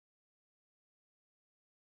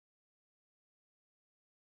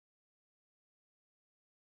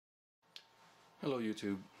Hello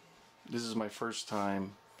YouTube. This is my first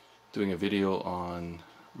time doing a video on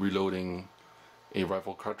reloading a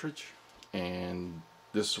rifle cartridge, and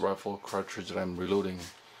this rifle cartridge that I'm reloading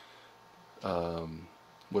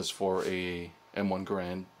was for a M1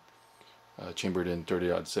 Garand chambered in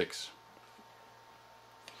 30-06.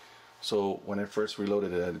 So when I first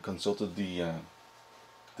reloaded it, I consulted the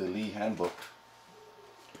Lee handbook,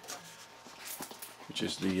 which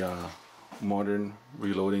is the modern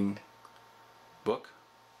reloading book,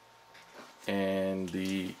 and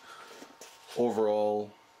the overall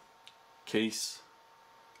case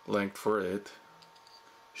length for it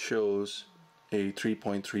shows a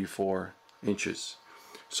 3.34 inches.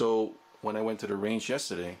 So when I went to the range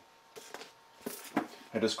yesterday,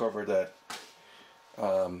 I discovered that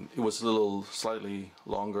it was a little slightly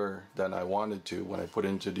longer than I wanted to. When I put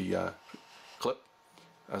into the clip,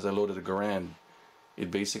 as I loaded the Garand, it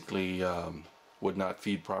basically would not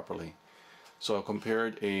feed properly. So I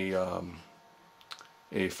compared a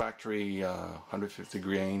factory 150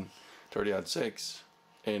 grain 30-06,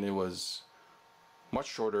 and it was much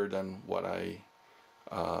shorter than what I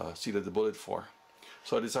seated the bullet for.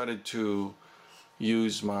 So I decided to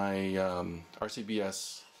use my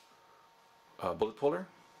RCBS bullet puller,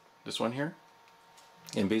 this one here,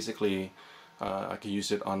 and basically I can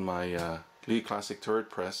use it on my Lee Classic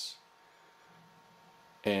turret press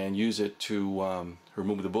and use it to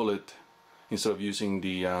remove the bullet, instead of using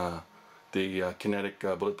the kinetic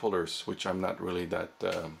bullet pullers, which I'm not really that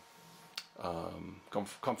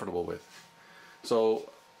comfortable with. So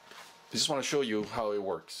I just want to show you how it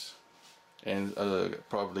works, and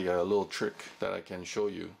probably a little trick that I can show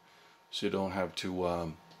you, so you don't have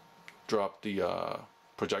to drop the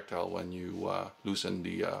projectile when you loosen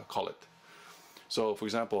the collet. So for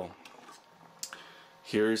example,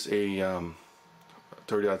 here's a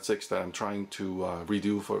 30-06 that I'm trying to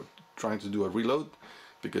trying to do a reload,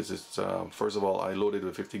 because it's first of all, I loaded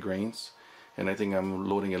with 50 grains, and I think I'm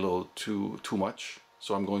loading a little too much,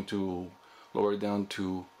 so I'm going to lower it down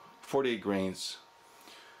to 48 grains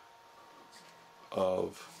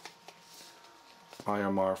of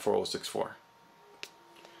IMR 4064.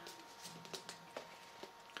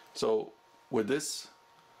 So with this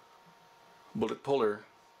bullet puller,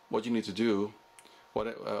 what you need to do,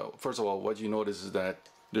 first of all, what you notice is that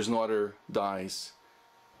there's no other dies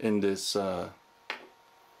in this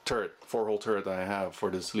turret, 4-hole turret that I have for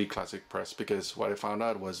this Lee Classic press, because what I found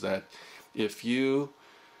out was that if you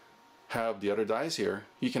have the other dies here,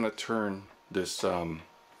 you cannot turn this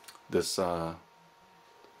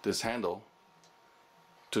this handle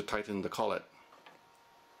to tighten the collet.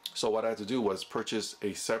 So what I had to do was purchase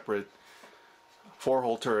a separate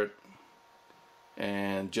 4-hole turret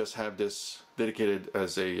and just have this dedicated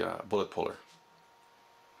as a bullet puller.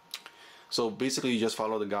 So basically you just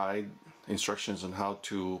follow the guide instructions on how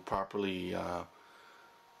to properly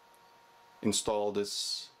install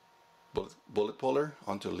this bullet puller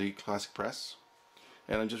onto Lee Classic press,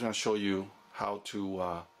 and I'm just going to show you how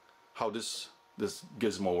to how this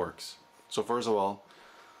gizmo works. So first of all,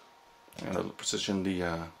 I'm going to position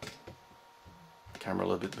the camera a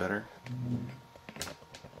little bit better.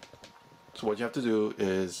 So what you have to do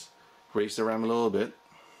is raise the ram a little bit,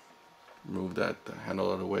 move that handle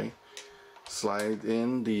out of the way, slide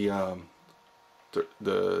in the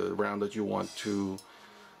round that you want to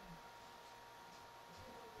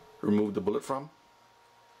remove the bullet from,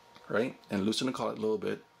 right, and loosen the collet a little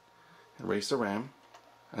bit, and raise the ram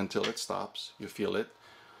until it stops. You feel it.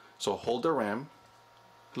 So hold the ram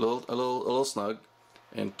a little snug,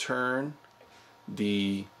 and turn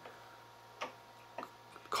the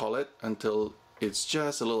collet until it's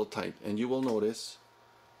just a little tight, and you will notice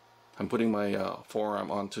I'm putting my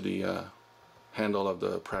forearm onto the handle of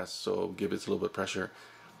the press, so give it a little bit of pressure.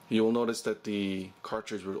 You will notice that the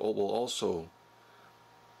cartridge will also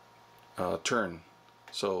turn,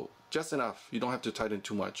 so just enough. You don't have to tighten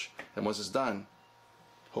too much, and once it's done,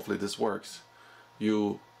 hopefully this works,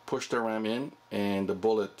 you push the ram in, and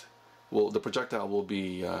the projectile will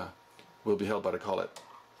be held by the collet.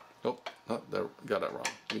 Oh, got that wrong.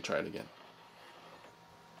 Let me try it again.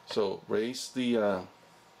 So raise the I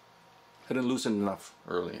didn't loosen enough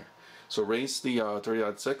earlier. So raise the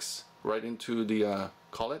 30-06 right into the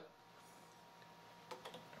collet,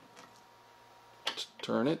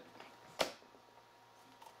 turn it,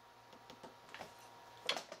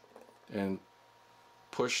 and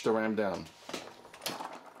push the ram down.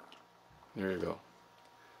 There you go.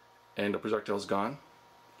 And the projectile's gone,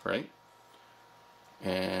 right?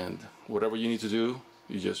 And whatever you need to do,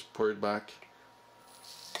 you just pour it back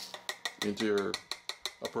into your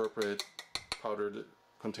appropriate powdered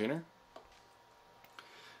container,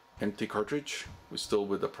 empty cartridge, still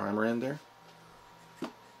with the primer in there.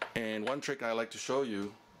 And one trick I like to show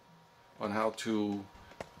you on how to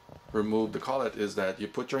remove the collet is that you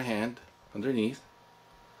put your hand underneath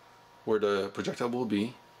where the projectile will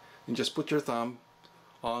be, and just put your thumb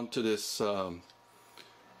onto this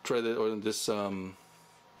threaded, or this what do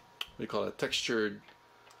you call it, textured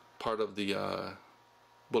part of the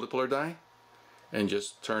bullet puller die, and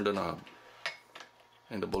just turn the knob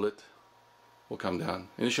and the bullet will come down.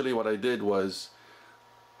 Initially what I did was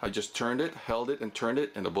I just turned it, held it and turned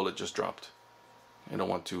it, and the bullet just dropped. I don't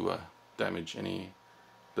want to damage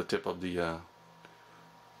the tip of the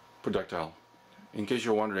projectile. In case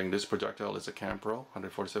you're wondering, this projectile is a Cam Pro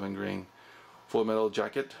 147 grain full metal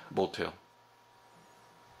jacket bolt tail.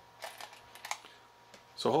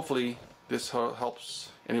 So hopefully this helps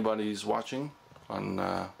anybody who's watching on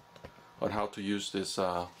how to use this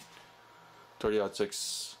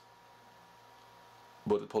 30-06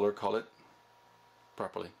 bullet puller collet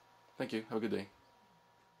properly. Thank you. Have a good day.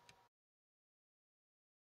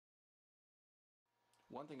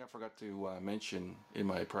 One thing I forgot to mention in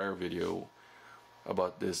my prior video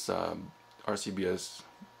about this RCBS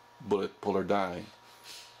bullet puller die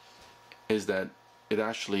is that it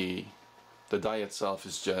actually, the die itself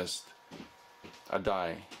is just a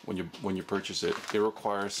die when you purchase it. It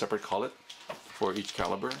requires separate collet for each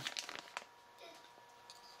caliber.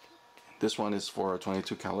 This one is for a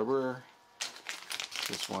 22 caliber.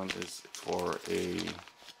 This one is for a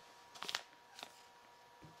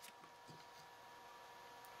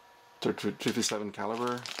 37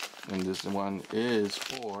 caliber, and this one is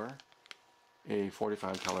for a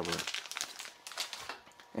 45 caliber.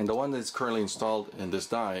 And the one that's currently installed in this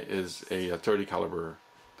die is a 30 caliber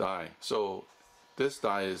die. So this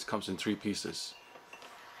die comes in 3 pieces.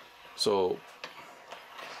 So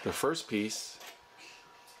the first piece,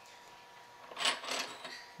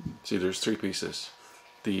 see, there's 3 pieces: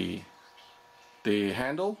 the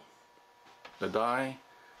handle, the die,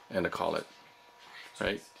 and the collet.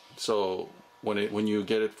 Right? So when you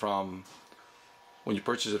get it from, when you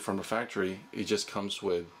purchase it from the factory, it just comes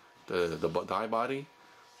with the die body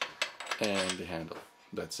and the handle.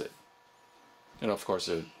 That's it. And of course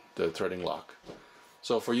the threading lock.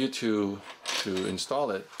 So for you to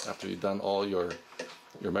install it, after you've done all your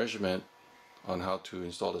measurement on how to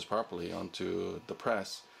install this properly onto the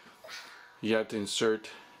press, you have to insert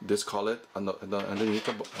this collet underneath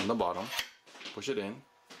on the bottom, push it in,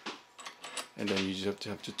 and then you just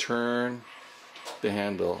have to turn the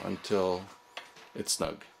handle until it's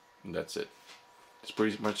snug, and that's it. It's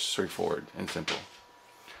pretty much straightforward and simple.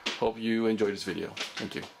 Hope you enjoyed this video.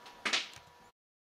 Thank you.